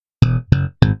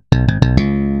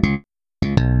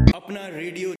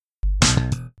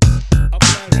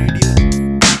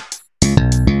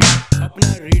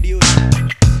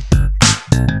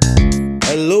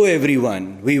Everyone,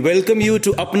 we welcome you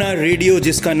to अपना radio,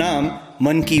 जिसका नाम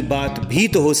मन की बात भी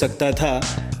तो हो सकता था,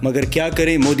 मगर क्या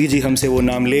करें, मोदी जी हमसे वो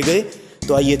नाम ले गए।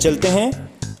 तो आइए चलते हैं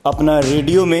अपना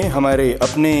रेडियो में हमारे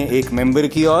अपने एक मेंबर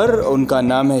की और उनका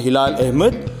नाम है हिलाल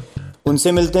अहमद।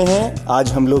 उनसे मिलते हैं।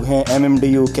 आज हम लोग हैं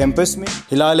MMDU कैंपस में।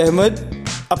 हिलाल अहमद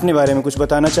अपने बारे में कुछ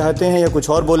बताना चाहते हैं या कुछ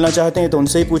और बोलना चाहते हैं तो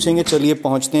उनसे ही पूछेंगे। चलिए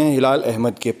पहुंचते हैं हिलाल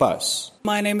अहमद के पास।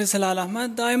 My name is Hilal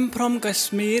Ahmed. I am from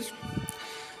Kashmir.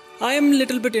 I am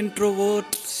little bit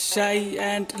introvert, shy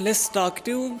and less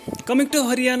talkative. Coming to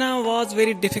Haryana was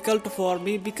very difficult for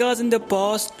me because in the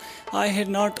past I had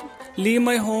not leave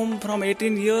my home from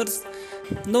 18 years.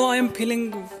 Now I am feeling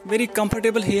very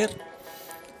comfortable here.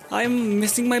 I am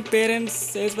missing my parents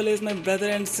as well as my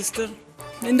brother and sister.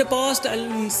 In the past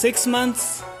 6 months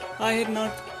I had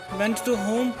not went to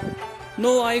home.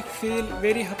 Now I feel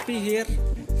very happy here.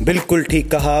 बिल्कुल ठीक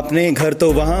कहा आपने। घर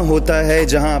तो वहाँ होता है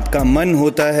जहाँ आपका मन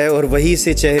होता है और वही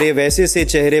से चेहरे, वैसे से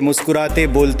चेहरे मुस्कुराते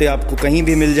बोलते आपको कहीं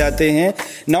भी मिल जाते हैं।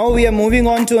 Now we are moving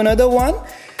on to another one.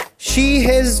 She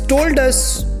has told us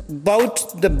about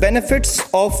the benefits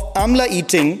of amla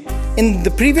eating in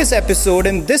the previous episode.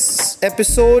 In this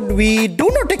episode we do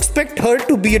not expect her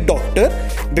to be a doctor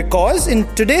because in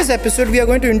today's episode we are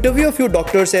going to interview a few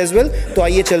doctors as well. तो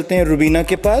आइए चलते हैं रुबीना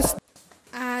के पास।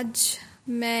 आज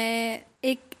मैं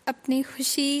एक अपनी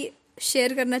खुशी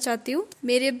शेयर करना चाहती हूँ।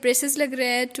 मेरे ब्रेसेस लग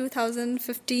रहे हैं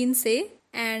 2015 से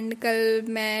एंड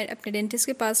कल मैं अपने डेंटिस्ट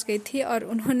के पास गई थी और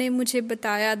उन्होंने मुझे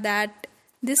बताया that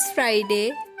this Friday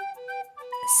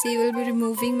she will be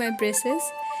removing my braces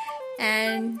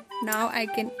and now I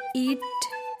can eat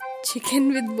chicken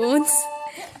with bones.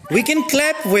 We can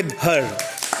clap with her.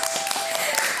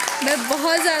 मैं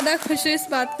बहुत ज़्यादा खुश हूँ इस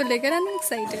बात को लेकर। I'm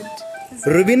excited.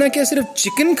 रुबीना क्या सिर्फ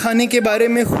चिकन खाने के बारे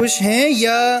में खुश हैं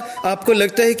या आपको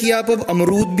लगता है कि आप अब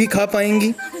अमरूद भी खा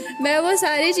पाएंगी? मैं वो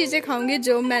सारी चीज़ें खाऊंगी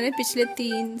जो मैंने पिछले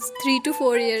 3 to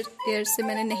 4 years से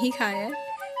मैंने नहीं खाया है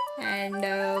and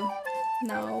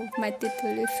now my teeth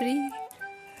will be free.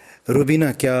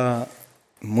 Rubina क्या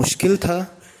मुश्किल था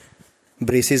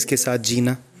ब्रेसेस के साथ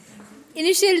जीना?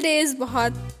 इनिशियल डेज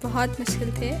बहुत बहुत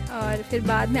मुश्किल थे और फिर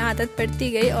बाद में आदत पड़ती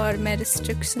गई और मैं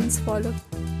रिस्ट्रिक्शंस फॉलो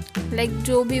लाइक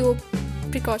जो भी वो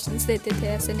प्रिकॉशंस देते थे,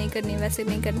 ऐसे नहीं करनी वैसे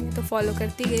नहीं करनी, तो फॉलो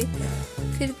करती गई,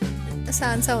 फिर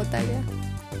आसान सा होता गया।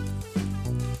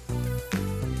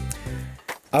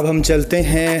 अब हम चलते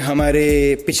हैं हमारे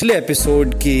पिछले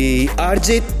एपिसोड की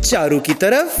आरजे चारू की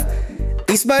तरफ।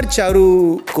 इस बार चारू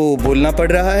को बोलना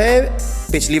पड़ रहा है,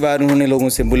 पिछली बार उन्होंने लोगों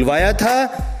से बुलवाया था।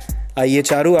 आइए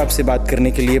चारू आपसे बात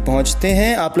करने के लिए पहुंचते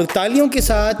हैं। आप लोग तालियों के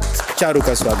साथ चारू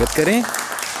का स्वागत करें।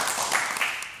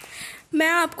 मैं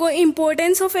आपको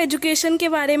इम्पोर्टेंस ऑफ एजुकेशन के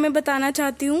बारे में बताना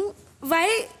चाहती हूँ। Y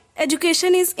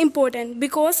education is important?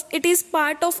 Because it is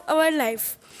part of our life.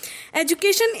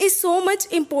 Education is so much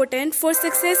important for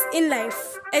success in life.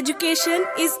 Education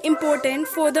is important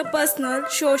for the personal,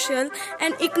 social,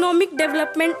 and economic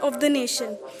development of the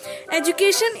nation.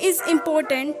 Education is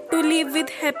important to live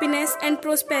with happiness and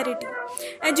prosperity.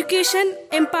 Education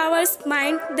empowers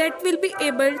mind that will be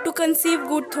able to conceive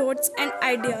good thoughts and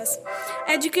ideas.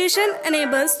 Education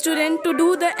enables students to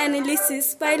do the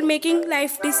analysis while making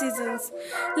life decisions.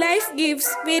 Life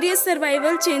gives various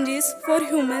survival changes for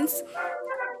humans.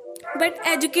 But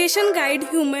education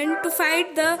guides human to fight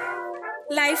the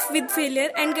life with failure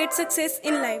and get success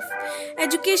in life.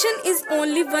 Education is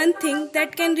only one thing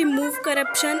that can remove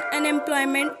corruption,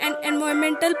 unemployment and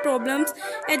environmental problems.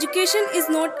 Education is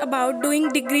not about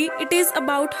doing degree, it is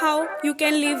about how you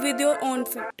can live with your own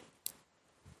feet.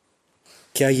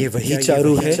 क्या ये वही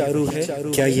चारू है?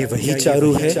 क्या ये वही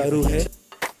चारू है?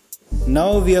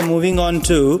 Now we are moving on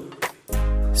to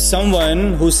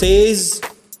someone who says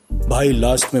भाई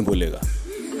last में बोलेगा।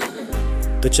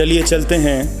 तो चलिए चलते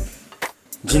हैं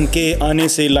जिनके आने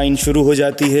से लाइन शुरू हो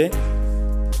जाती है।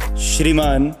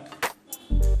 श्रीमान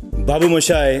बाबू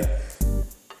मोशाय,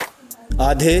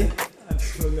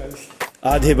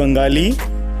 आधे बंगाली,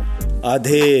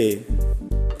 आधे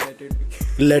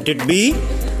लेट इट बी,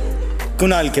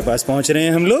 कुणाल के पास पहुंच रहे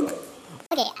हैं हम लोग।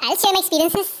 Okay, I'll share my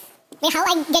experiences with how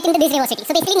I get into this university.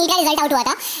 So basically NEET का रिजल्ट आउट हुआ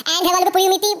था एंड घर वालों को पूरी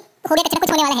उम्मीद थी हो गया, कचरा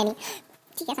कुछ होने वाला है नहीं।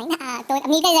 ठीक है, फाइन। तो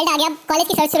नीट का रिजल्ट आ गया, कॉलेज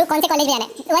की सर्च शुरू, कौन से कॉलेज में आना है।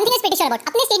 One thing is pretty sure about,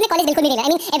 अपने स्टेट में कॉलेज बिल्कुल भी नहीं रहना। आई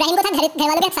मीन इब्राहिम को था घर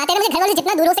वालों के साथ है, मुझे घर वालों से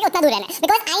जितना दूर हो सके उतना दूर रहना है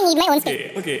because I need my own space.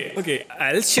 Okay,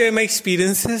 I'll share my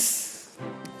experiences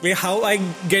with how I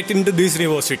get into this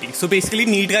university. So basically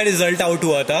NEET का रिजल्ट आउट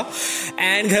हुआ था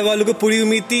एंड घर वालों को पूरी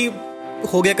उम्मीद थी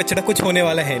हो गया, कचरा कुछ होने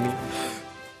वाला है नहीं।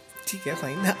 ठीक है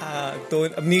फाइन। तो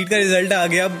अब नीट का रिजल्ट आ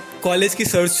गया, अब कॉलेज की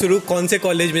सर्च शुरू, कौन से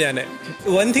कॉलेज में जाना है।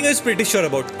 One thing I was pretty sure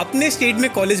about, अपने स्टेट में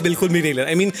कॉलेज बिल्कुल भी नहीं लेना।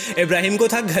 आई मीन इब्राहिम को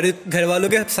था घर वालों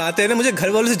के साथ रहना, मुझे घर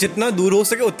वालों से जितना दूर हो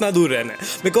सके उतना दूर रहना है,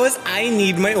 because I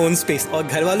need my own space. और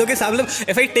घर वालों के साथ मतलब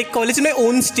if I take college in my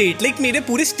own state, like मेरे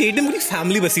पूरे स्टेट में पूरी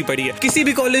फैमिली बसी पड़ी है। किसी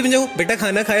भी कॉलेज में जाओ, बेटा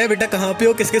खाना खाया, बेटा कहाँ पे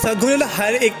हो, किसके साथ घूमे, मतलब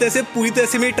हर एक तरह से पूरी तरह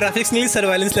से मेरी ट्रैफिक के लिए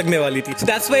सर्वाइलेंस लगने वाली थी।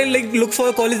 That's why like look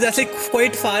for college that's like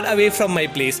quite far away from my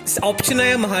place. Option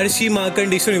आया महर्षि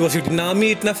मार्कंडेश्वर यूनिवर्सिटी, नाम ही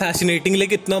इतना फैसिनेटिंग,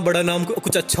 लाइक इतना बड़ा नाम,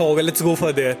 कुछ अच्छा होगा, let's go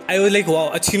for their. I was like wow,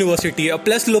 अच्छी यूनिवर्सिटी है,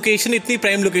 प्लस लोकेशन इतनी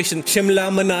प्राइम लोकेशन, शिमला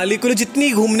मनाली कुल्लू जितनी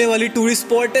घूमने वाली टूरिस्ट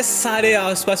स्पॉट है सारे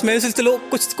आसपास। मैंने सोचा चलो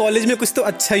कुछ कॉलेज में कुछ तो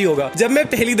अच्छा ही होगा। जब मैं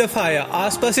पहली दफा आया,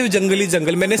 आसपास सिर्फ जंगल ही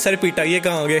जंगल, मैंने सर पीटा, ये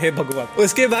कहाँ गए है भगवान।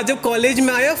 उसके बाद जब कॉलेज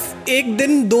में आया, 1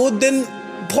 दिन 2 दिन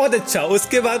बहुत अच्छा,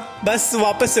 उसके बाद बस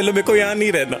वापस चलो, मेरे को यहाँ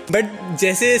नहीं रहना। बट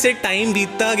जैसे जैसे टाइम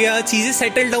बीतता गया, चीजें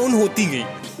सेटल डाउन होती गई।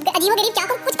 अजीबोगरीब क्या,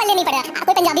 कुछ पल्ले नहीं पड़ा,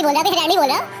 कोई पंजाबी बोल रहा है, कोई हरियाणवी बोल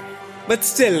रहा है, बट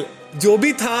स्टिल जो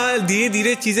भी था, धीरे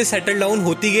धीरे चीजें सेटल डाउन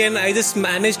होती गई and I just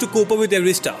manage to cope up with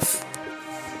every stuff.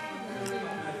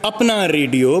 अपना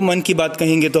रेडियो मन की बात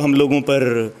कहेंगे तो हम लोगों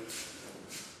पर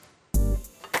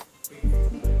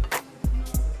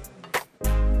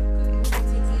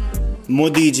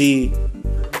मोदी जी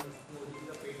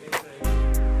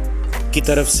की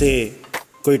तरफ से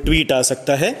कोई ट्वीट आ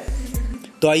सकता है।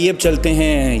 तो आइए अब चलते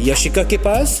हैं यशिका के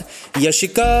पास।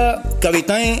 यशिका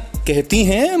कविताएं कहती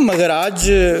हैं, मगर आज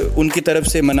उनकी तरफ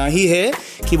से मनाही है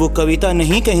कि वो कविता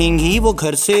नहीं कहेंगी, वो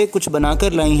घर से कुछ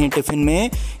बनाकर लाई हैं टिफिन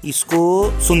में, इसको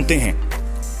सुनते हैं।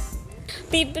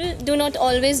 People do not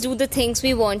always do the things we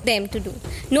want them to do.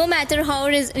 No matter how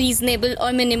reasonable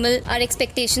or minimal our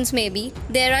expectations may be,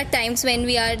 there are times when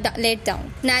we are let down.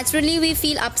 Naturally, we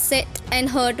feel upset and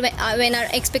hurt when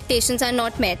our expectations are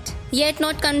not met. Yet,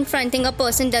 not confronting a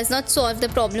person does not solve the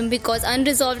problem, because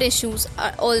unresolved issues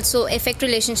also affect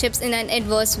relationships in an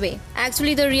adverse way.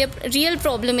 Actually, the real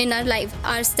problem in our life,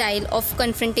 our style of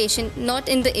confrontation,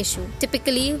 not in the issue.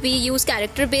 Typically, we use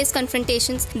character-based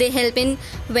confrontations. They help in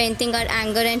venting our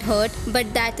anger and hurt,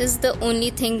 but that is the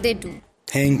only thing they do.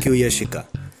 Thank you, Yashika.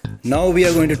 Now we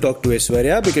are going to talk to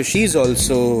Aishwarya because she's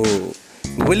also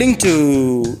willing to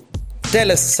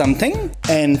tell us something,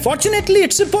 and fortunately,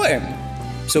 it's a poem.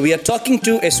 So we are talking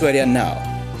to Aishwarya now.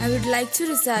 I would like to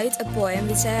recite a poem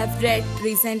which I have read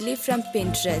recently from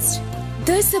Pinterest.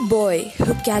 There's a boy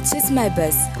who catches my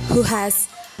bus, who has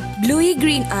bluey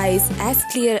green eyes as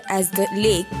clear as the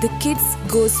lake the kids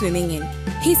go swimming in.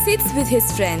 He sits with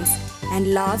his friends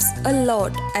and laughs a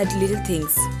lot at little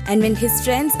things. And when his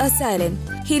friends are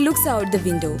silent, he looks out the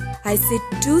window. I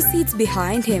sit 2 seats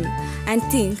behind him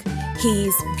and think he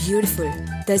is beautiful.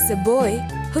 There's a boy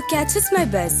who catches my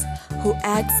bus, who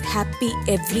acts happy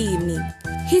every evening.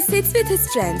 He sits with his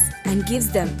friends and gives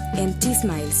them empty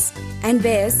smiles and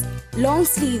wears long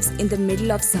sleeves in the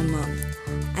middle of summer.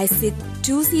 I sit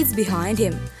 2 seats behind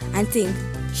him and think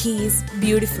he is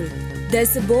beautiful.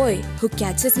 There's a boy who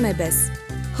catches my bus,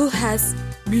 who has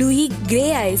bluey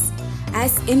grey eyes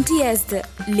as empty as the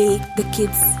lake the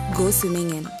kids go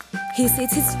swimming in. He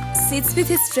sits with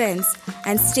his friends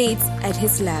and stares at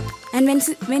his lap. And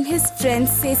when his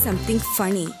friends say something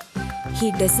funny,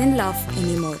 he doesn't laugh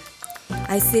anymore.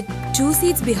 I sit 2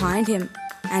 seats behind him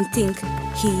and think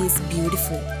he is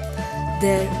beautiful.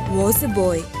 There was a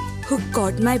boy who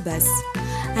caught my bus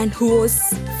and who was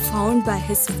found by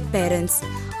his parents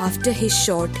after he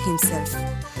shot himself.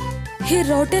 He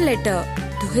wrote a letter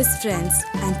to his friends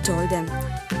and told them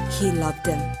he loved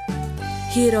them.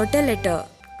 He wrote a letter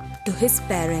to his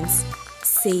parents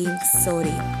saying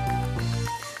sorry.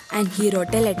 And he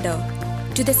wrote a letter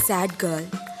to the sad girl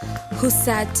who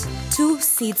sat 2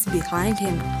 seats behind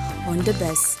him on the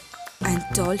bus and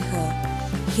told her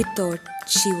he thought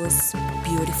she was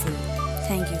beautiful.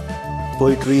 Thank you.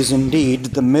 Poetry is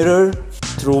indeed the mirror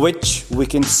through which we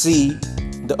can see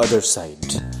the other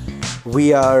side.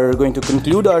 We are going to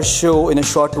conclude our show in a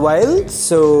short while,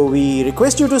 so we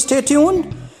request you to stay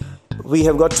tuned. We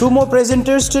have got 2 more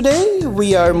presenters today.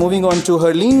 We are moving on to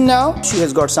Herleen now. She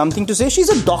has got something to say. She's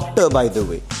a doctor, by the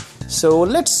way. So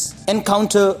let's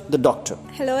encounter the doctor.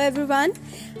 Hello everyone.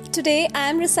 Today I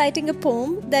am reciting a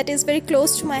poem that is very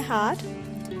close to my heart.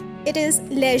 It is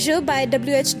Leisure by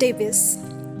W.H. Davis.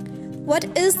 What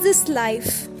is this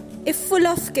life if full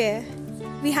of care?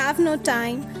 We have no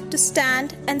time to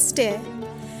stand and stare.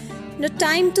 No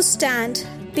time to stand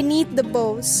beneath the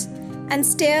boughs and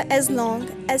stare as long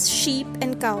as sheep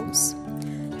and cows.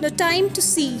 No time to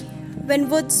see when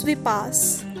woods we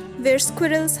pass, where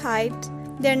squirrels hide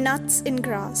their nuts in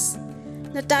grass.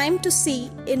 No time to see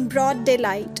in broad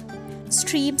daylight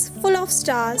streams full of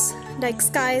stars like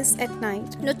skies at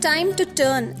night. No time to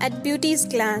turn at beauty's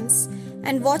glance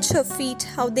and watch her feet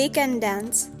how they can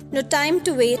dance. No time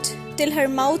to wait till her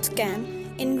mouth can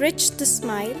enrich the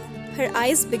smile her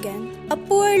eyes began. A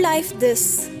poor life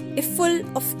this, if full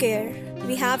of care.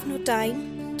 We have no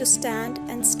time to stand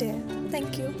and stare.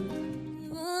 Thank you.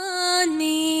 Want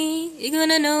me, you're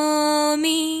gonna know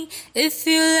me. If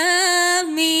you love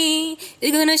me,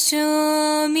 you're gonna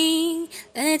show me.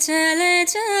 ले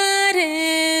जा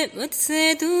रे,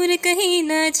 मुझसे दूर कहीं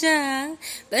ना जा,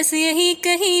 बस यही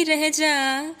कहीं रह जा,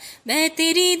 मैं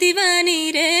तेरी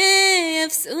दीवानी रे,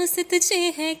 अफसोस तुझे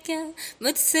है क्या,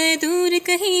 मुझसे दूर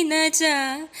कहीं ना जा,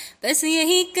 बस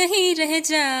यही कहीं रह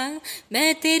जा,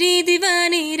 मैं तेरी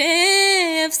दीवानी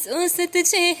रे, अफसोस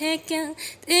तुझे है क्या,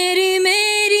 तेरी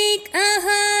मेरी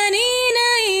कहानी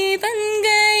नई बन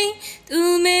गई,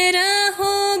 तू मेरा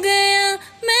हो गया,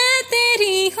 मैं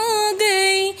तेरी हो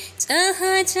गई,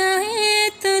 जहाँ जाए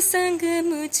तो संग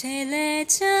मुझे ले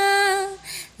जा,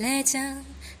 ले जा,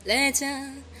 ले जा,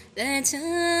 ले जा।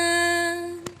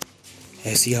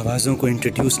 ऐसी आवाज़ों को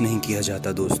इंट्रोड्यूस नहीं किया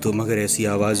जाता दोस्तों, मगर ऐसी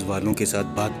आवाज़ वालों के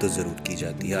साथ बात तो ज़रूर की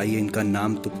जाती है। आइए इनका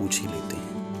नाम तो पूछ ही लेते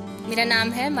हैं। मेरा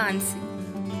नाम है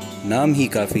मानसी। नाम ही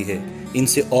काफ़ी है,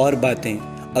 इनसे और बातें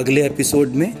अगले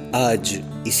एपिसोड में। आज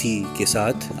इसी के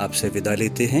साथ आपसे विदा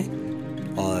लेते हैं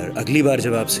और अगली बार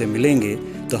जब आपसे मिलेंगे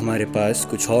तो हमारे पास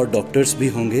कुछ और डॉक्टर्स भी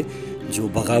होंगे जो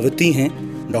बगावती हैं,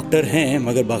 डॉक्टर हैं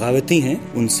मगर बगावती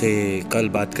हैं, उनसे कल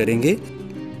बात करेंगे।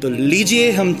 तो लीजिए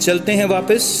हम चलते हैं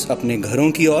वापस अपने घरों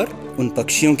की ओर, उन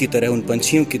पक्षियों की तरह, उन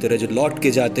पंछियों की तरह जो लौट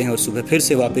के जाते हैं और सुबह फिर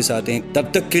से वापस आते हैं।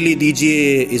 तब तक के लिए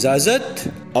दीजिए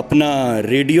इजाज़त। अपना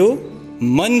रेडियो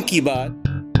मन की बात